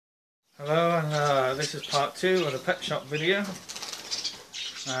Hello, and this is part 2 of the pet shop video.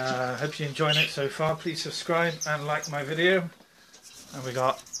 Hope you're enjoying it so far. Please subscribe and like my video. And we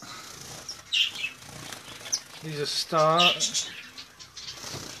got these are star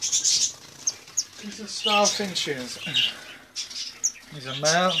finches. These are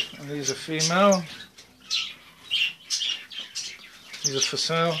male and these are female. These are for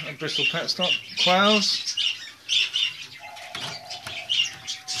sale at Bristol Petstop. Quails.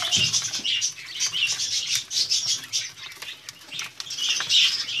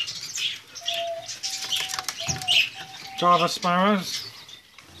 Java sparrows.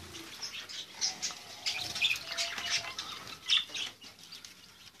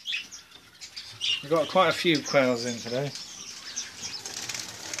 We've got quite a few quails in today.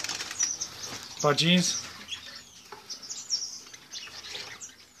 Budgies.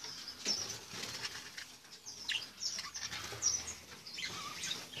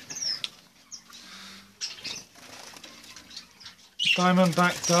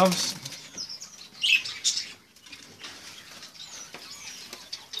 Diamondback doves.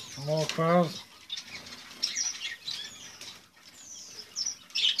 More quails.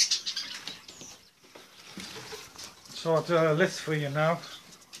 So I'll do a list for you now.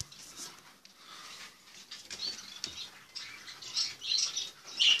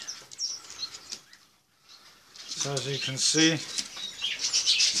 So as you can see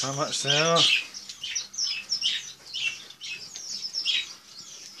how much they are.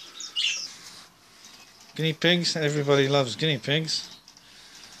 Guinea pigs, everybody loves guinea pigs.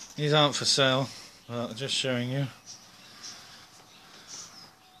 These aren't for sale, but just showing you.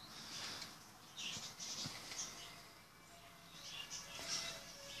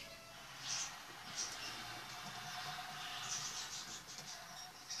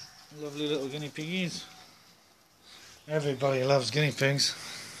 Lovely little guinea piggies. Everybody loves guinea pigs.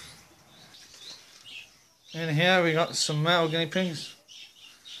 In here we got some male guinea pigs.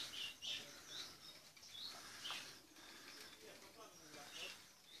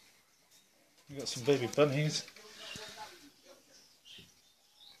 We got some baby bunnies.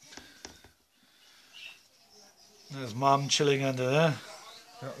 There's Mum chilling under there.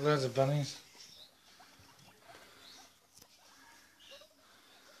 Got loads of bunnies.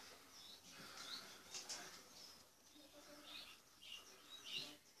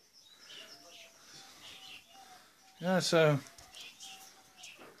 Yeah, so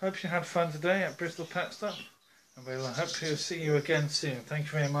hope you had fun today at Bristol Petstop, and we'll hope to see you again soon. Thank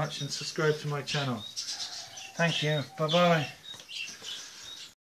you very much, and subscribe to my channel. Thank you. Bye bye.